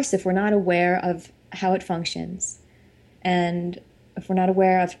mind, of course, if we're not aware of how it functions, and if we're not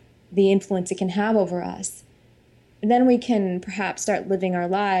aware of the influence it can have over us, then we can perhaps start living our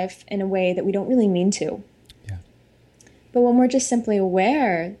life in a way that we don't really mean to. Yeah. But when we're just simply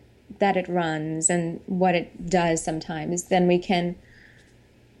aware that it runs and what it does sometimes, then we can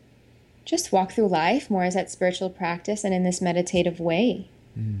just walk through life more as that spiritual practice and in this meditative way,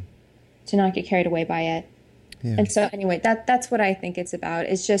 to not get carried away by it. Yeah. And so anyway, that's what I think it's about.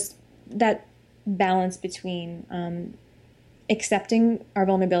 It's just that balance between accepting our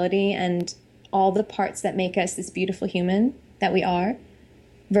vulnerability and all the parts that make us this beautiful human that we are,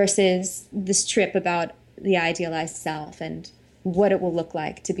 versus this trip about the idealized self and what it will look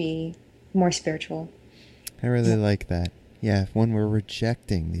like to be more spiritual. I really like that. Yeah, when we're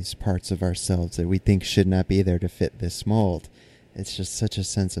rejecting these parts of ourselves that we think should not be there to fit this mold, it's just such a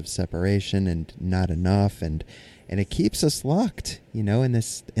sense of separation and not enough, and it keeps us locked, in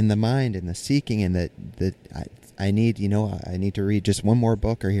the mind and the seeking, and I need to read just one more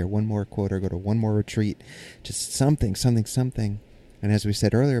book, or hear one more quote, or go to one more retreat, just something. And as we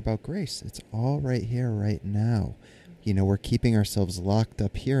said earlier about grace, it's all right here, right now. We're keeping ourselves locked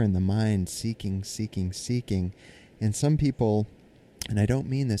up here in the mind, seeking. And some people, and I don't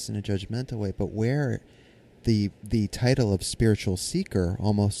mean this in a judgmental way, but wear the title of spiritual seeker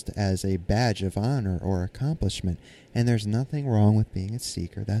almost as a badge of honor or accomplishment. And there's nothing wrong with being a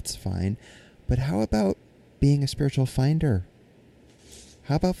seeker. That's fine. But how about being a spiritual finder?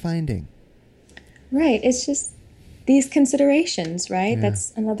 How about finding? Right. It's just these considerations, right? Yeah.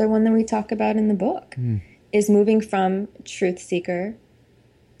 That's another one that we talk about in the book, is moving from truth seeker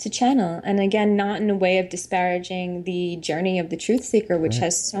to channel. And again, not in a way of disparaging the journey of the truth seeker, which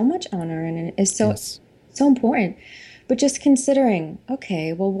has so much honor and is so important. But just considering,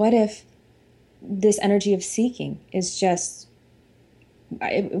 okay, well, what if this energy of seeking is just,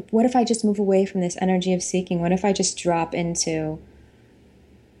 what if I just move away from this energy of seeking? What if I just drop into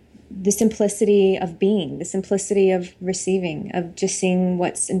the simplicity of being, the simplicity of receiving, of just seeing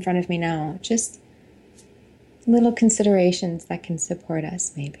what's in front of me now? Just little considerations that can support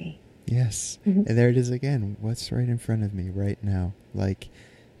us, maybe. Yes. And there it is again. What's right in front of me right now? Like,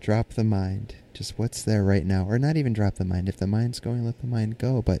 drop the mind. Just what's there right now. Or not even drop the mind. If the mind's going, let the mind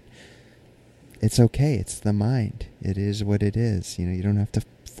go. But it's okay. It's the mind. It is what it is. You don't have to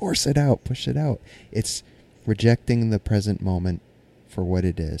force it out, push it out. It's rejecting the present moment for what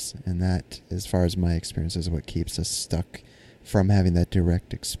it is. And that, as far as my experience, is what keeps us stuck from having that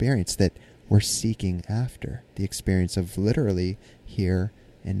direct experience that we're seeking after. The experience of literally here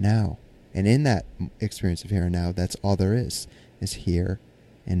and now. And in that experience of here and now, that's all there is here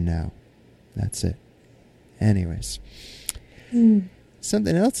and now. That's it. Anyways.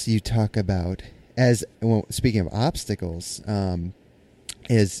 Something else you talk about, speaking of obstacles,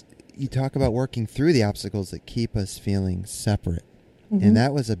 is you talk about working through the obstacles that keep us feeling separate. And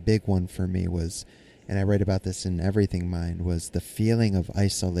that was a big one for me, and I write about this in Everything Mind, was the feeling of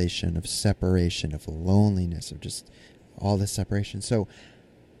isolation, of separation, of loneliness, of just all this separation. So,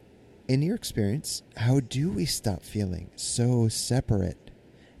 in your experience, how do we stop feeling so separate?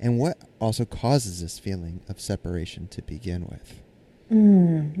 And what also causes this feeling of separation to begin with?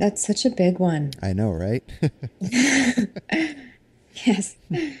 That's such a big one. I know, right? Yes.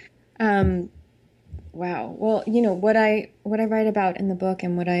 Wow. Well, what I write about in the book,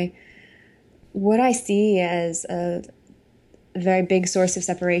 and what I see as a very big source of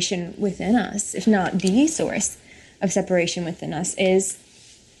separation within us, if not the source of separation within us, is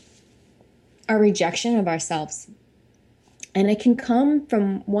our rejection of ourselves. And it can come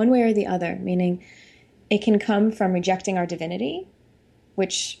from one way or the other, meaning it can come from rejecting our divinity,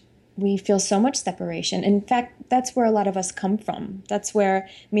 which we feel so much separation. In fact, that's where a lot of us come from. That's where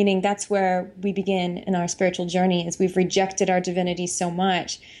we begin in our spiritual journey, is we've rejected our divinity so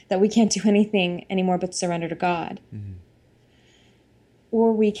much that we can't do anything anymore but surrender to God.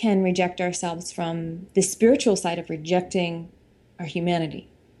 Or we can reject ourselves from the spiritual side of rejecting our humanity.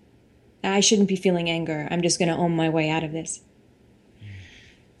 I shouldn't be feeling anger. I'm just going to own my way out of this.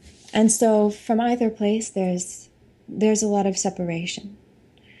 And so from either place, there's a lot of separation.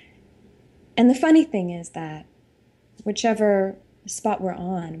 And the funny thing is that whichever spot we're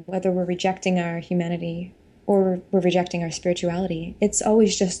on, whether we're rejecting our humanity or we're rejecting our spirituality, it's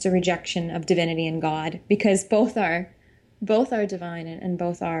always just a rejection of divinity and God, because both are divine and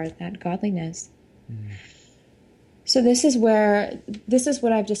both are that godliness. So this is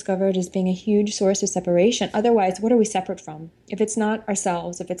what I've discovered as being a huge source of separation. Otherwise, what are we separate from? If it's not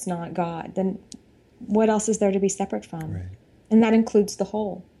ourselves, if it's not God, then what else is there to be separate from? Right. And that includes the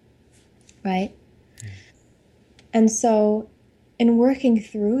whole. Right? And so in working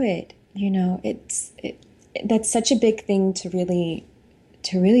through it, that's such a big thing to really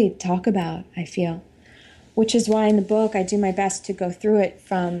talk about, I feel, which is why in the book I do my best to go through it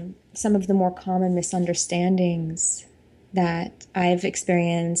from some of the more common misunderstandings that I've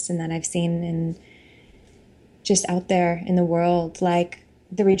experienced and that I've seen in just out there in the world, like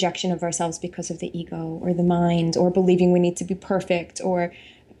the rejection of ourselves because of the ego or the mind, or believing we need to be perfect, or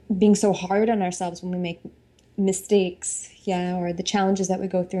being so hard on ourselves when we make mistakes, or the challenges that we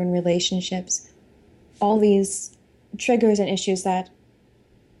go through in relationships. All these triggers and issues that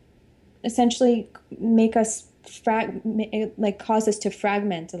essentially make us cause us to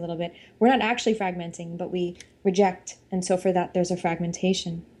fragment a little bit. We're not actually fragmenting, but we reject, and so for that there's a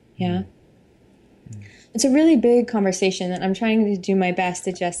fragmentation. It's a really big conversation, and I'm trying to do my best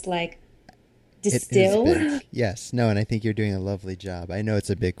to just distill. It is big. Yes. No, and I think you're doing a lovely job. I know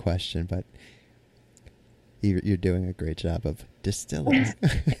it's a big question, but you're doing a great job of distilling.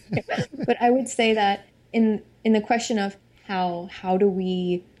 But I would say that in the question of how do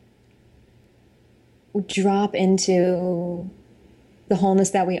we drop into the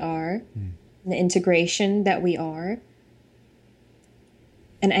wholeness that we are, the integration that we are,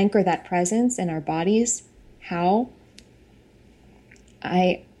 and anchor that presence in our bodies, how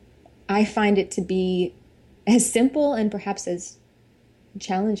I find it to be as simple and perhaps as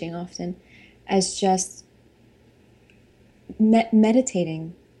challenging often as just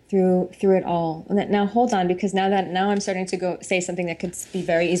meditating through it all. Now hold on, because now I'm starting to go say something that could be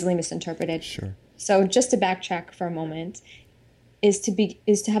very easily misinterpreted. Sure. So just to backtrack for a moment, is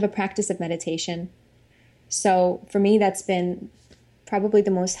to have a practice of meditation. So for me, that's been probably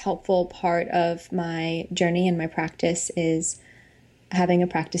the most helpful part of my journey and my practice, is having a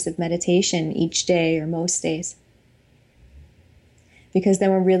practice of meditation each day or most days. Because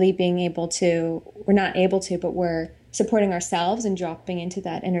then we're really we're not able to, but we're supporting ourselves and dropping into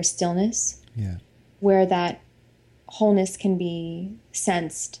that inner stillness, where that wholeness can be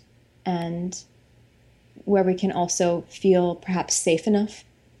sensed, and where we can also feel perhaps safe enough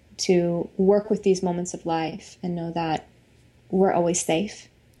to work with these moments of life and know that we're always safe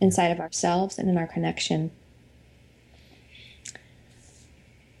inside of ourselves and in our connection.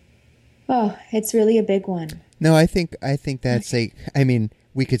 Oh, it's really a big one. No, I think that's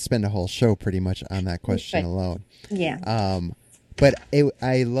we could spend a whole show pretty much on that question alone. Yeah. But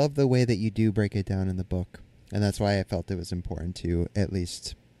I love the way that you do break it down in the book. And that's why I felt it was important to at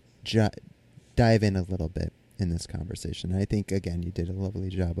least dive in a little bit in this conversation. And I think, again, you did a lovely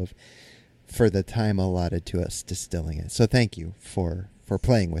job of, for the time allotted to us, distilling it. So thank you for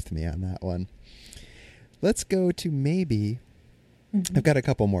playing with me on that one. Let's go to maybe... Mm-hmm. I've got a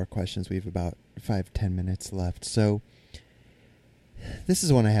couple more questions. We have about 5-10 minutes left. So this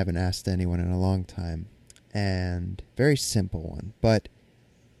is one I haven't asked anyone in a long time, and very simple one. But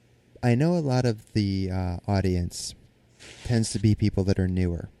I know a lot of the audience tends to be people that are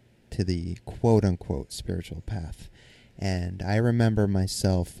newer to the quote-unquote spiritual path. And I remember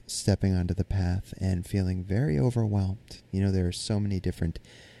myself stepping onto the path and feeling very overwhelmed. You know, there are so many different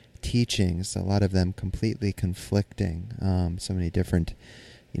teachings, a lot of them completely conflicting, so many different,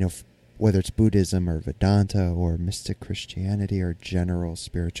 whether it's Buddhism or Vedanta or mystic Christianity or general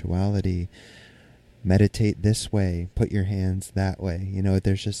spirituality, meditate this way, put your hands that way.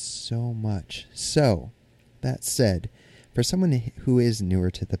 There's just so much. So, that said, for someone who is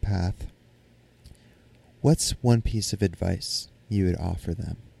newer to the path, what's one piece of advice you would offer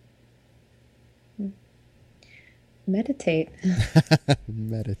them? Meditate.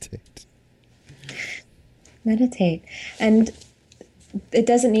 Meditate. And it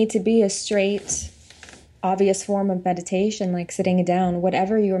doesn't need to be a straight, obvious form of meditation, like sitting down.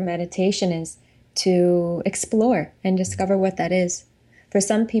 Whatever your meditation is, to explore and discover what that is. For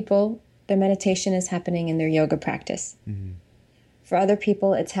some people, their meditation is happening in their yoga practice. Mm-hmm. For other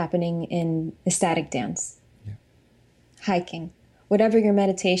people, it's happening in ecstatic dance, hiking. Whatever your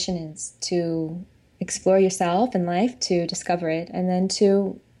meditation is, to explore yourself and life, to discover it, and then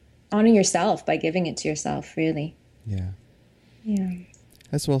to honor yourself by giving it to yourself, really. Yeah.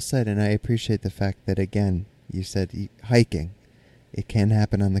 That's well said, and I appreciate the fact that, again, you said hiking. It can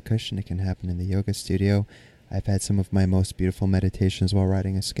happen on the cushion. It can happen in the yoga studio. I've had some of my most beautiful meditations while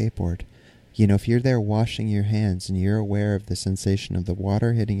riding a skateboard. If you're there washing your hands and you're aware of the sensation of the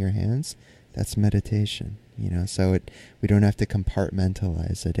water hitting your hands, that's meditation. So we don't have to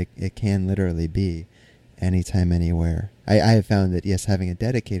compartmentalize it. It can literally be anytime, anywhere. I have found that, yes, having a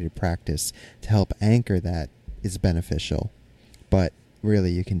dedicated practice to help anchor that is beneficial, but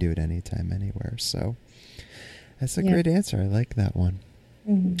really you can do it anytime, anywhere. So that's a great answer. I like that one.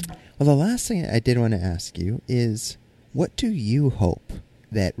 Mm-hmm. Well, the last thing I did want to ask you is, what do you hope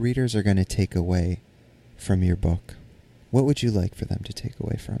that readers are going to take away from your book? What would you like for them to take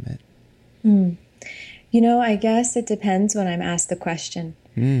away from it? I guess it depends when I'm asked the question.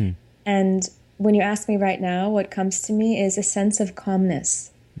 And when you ask me right now, what comes to me is a sense of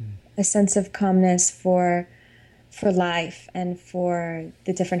calmness, a sense of calmness for life and for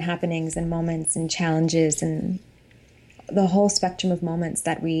the different happenings and moments and challenges and the whole spectrum of moments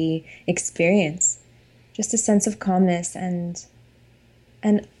that we experience. Just a sense of calmness and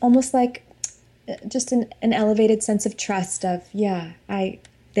almost like just an elevated sense of trust of,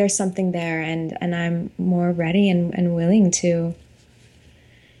 there's something there, and I'm more ready and willing to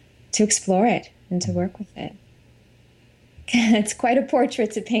explore it and to work with it. It's quite a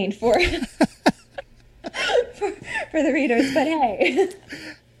portrait to paint for for the readers, but hey.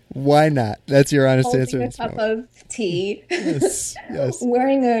 Why not? That's your honest answer. Holding a cup of tea. Yes.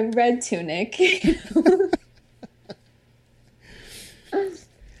 Wearing a red tunic.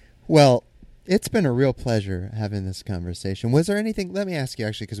 Well, It's been a real pleasure having this conversation. Was there anything, let me ask you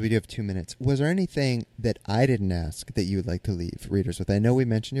actually, because we do have 2 minutes, was there anything that I didn't ask that you would like to leave readers with? I know we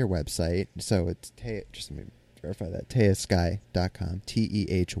mentioned your website, so it's, just let me verify that, tehyasky.com,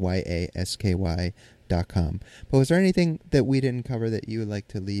 TEHYASKY.com. But was there anything that we didn't cover that you would like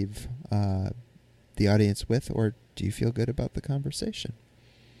to leave the audience with, or do you feel good about the conversation?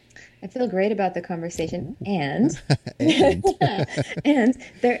 I feel great about the conversation, and and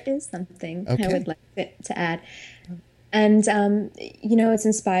there is something I would like to add. And, it's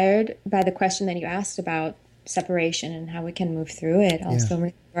inspired by the question that you asked about separation and how we can move through it, also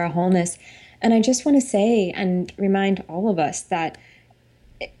move through our wholeness. And I just want to say and remind all of us that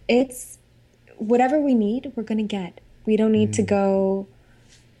it's whatever we need, we're going to get. We don't need to go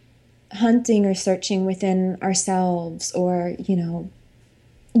hunting or searching within ourselves or,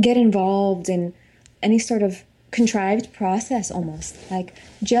 get involved in any sort of contrived process almost. Like,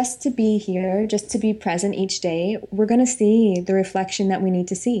 just to be here, just to be present each day, we're going to see the reflection that we need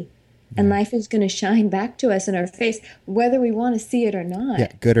to see. And life is going to shine back to us in our face, whether we want to see it or not.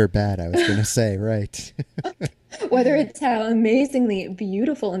 Yeah, good or bad, I was going to say, right. Whether it's how amazingly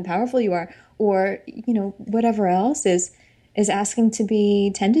beautiful and powerful you are, or, whatever else is asking to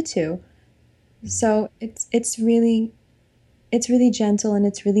be tended to. So it's really gentle, and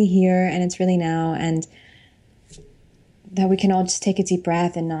it's really here, and it's really now, and that we can all just take a deep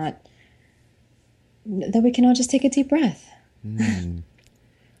breath I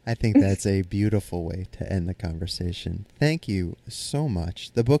think that's a beautiful way to end the conversation. Thank you so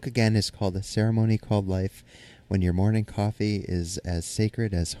much. The book, again, is called A Ceremony Called Life, When Your Morning Coffee is as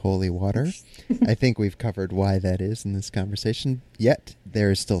Sacred as Holy Water. I think we've covered why that is in this conversation, yet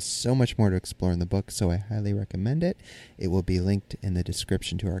there is still so much more to explore in the book, so I highly recommend it. It will be linked in the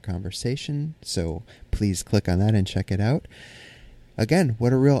description to our conversation, so please click on that and check it out. Again,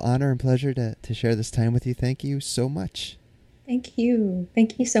 what a real honor and pleasure to share this time with you. Thank you so much. Thank you.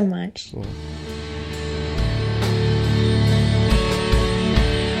 Thank you so much. Cool.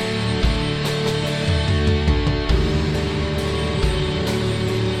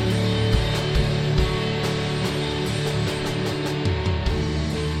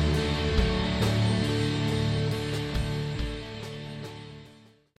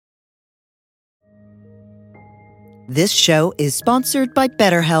 This show is sponsored by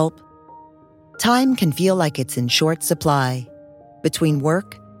BetterHelp. Time can feel like it's in short supply. Between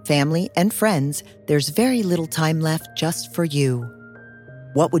work, family, and friends, there's very little time left just for you.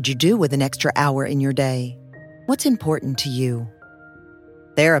 What would you do with an extra hour in your day? What's important to you?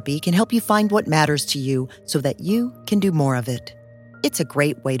 Therapy can help you find what matters to you so that you can do more of it. It's a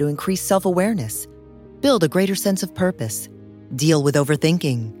great way to increase self-awareness, build a greater sense of purpose, deal with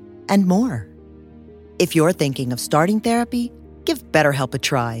overthinking, and more. If you're thinking of starting therapy, give BetterHelp a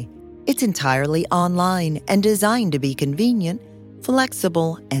try. It's entirely online and designed to be convenient,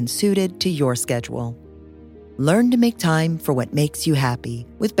 flexible, and suited to your schedule. Learn to make time for what makes you happy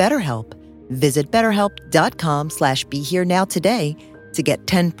with BetterHelp. Visit BetterHelp.com/BeHereNow today to get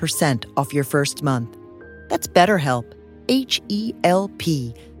 10% off your first month. That's BetterHelp,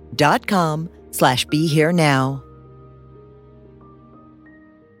 HELP.com/BeHereNow.